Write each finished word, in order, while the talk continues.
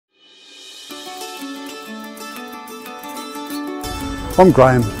I'm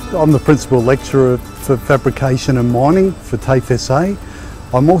Graham. I'm the Principal Lecturer for Fabrication and Mining for TAFE SA.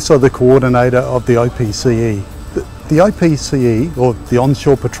 I'm also the Coordinator of the OPCE. The OPCE, or the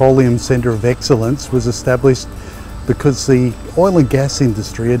Onshore Petroleum Centre of Excellence, was established because the oil and gas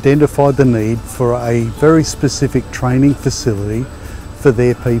industry identified the need for a very specific training facility for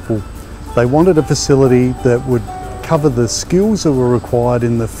their people. They wanted a facility that would cover the skills that were required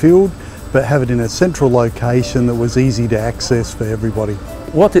in the field, but have it in a central location that was easy to access for everybody.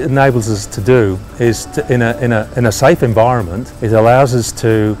 What it enables us to do is, in a safe environment, it allows us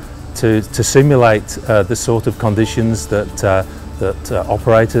to simulate the sort of conditions that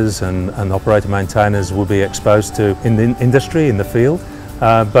operators and operator maintainers will be exposed to in the industry, in the field,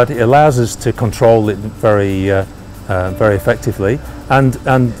 but it allows us to control it very effectively, and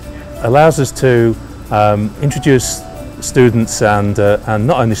allows us to introduce students and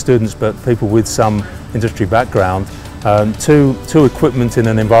not only students but people with some industry background to equipment in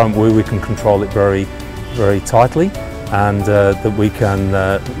an environment where we can control it very tightly, and that we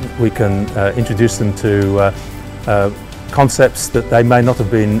can introduce them to concepts that they may not have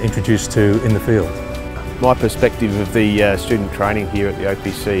been introduced to in the field. My perspective of the student training here at the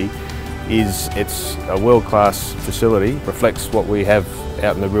OPCE is it's a world-class facility, reflects what we have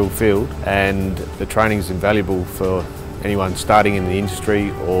out in the real field, and the training is invaluable for anyone starting in the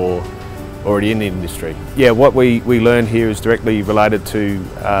industry or already in the industry. Yeah, what we learn here is directly related to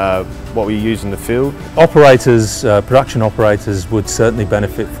what we use in the field. Operators, production operators would certainly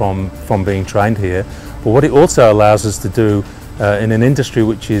benefit from being trained here, but what it also allows us to do in an industry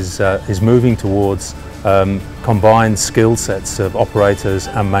which is moving towards combined skill sets of operators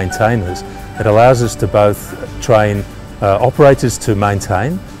and maintainers, it allows us to both train operators to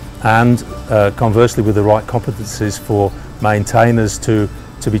maintain, and conversely with the right competencies for maintainers to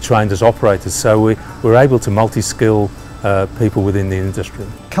be trained as operators. So we're able to multi-skill people within the industry.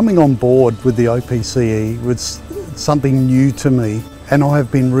 Coming on board with the OPCE was something new to me, and I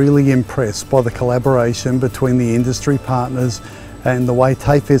have been really impressed by the collaboration between the industry partners and the way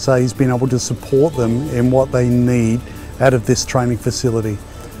TAFE SA has been able to support them in what they need out of this training facility.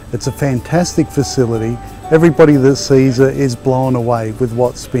 It's a fantastic facility. Everybody that sees it is blown away with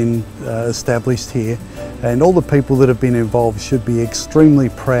what's been established here, and all the people that have been involved should be extremely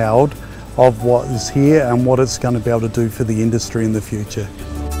proud of what is here and what it's going to be able to do for the industry in the future.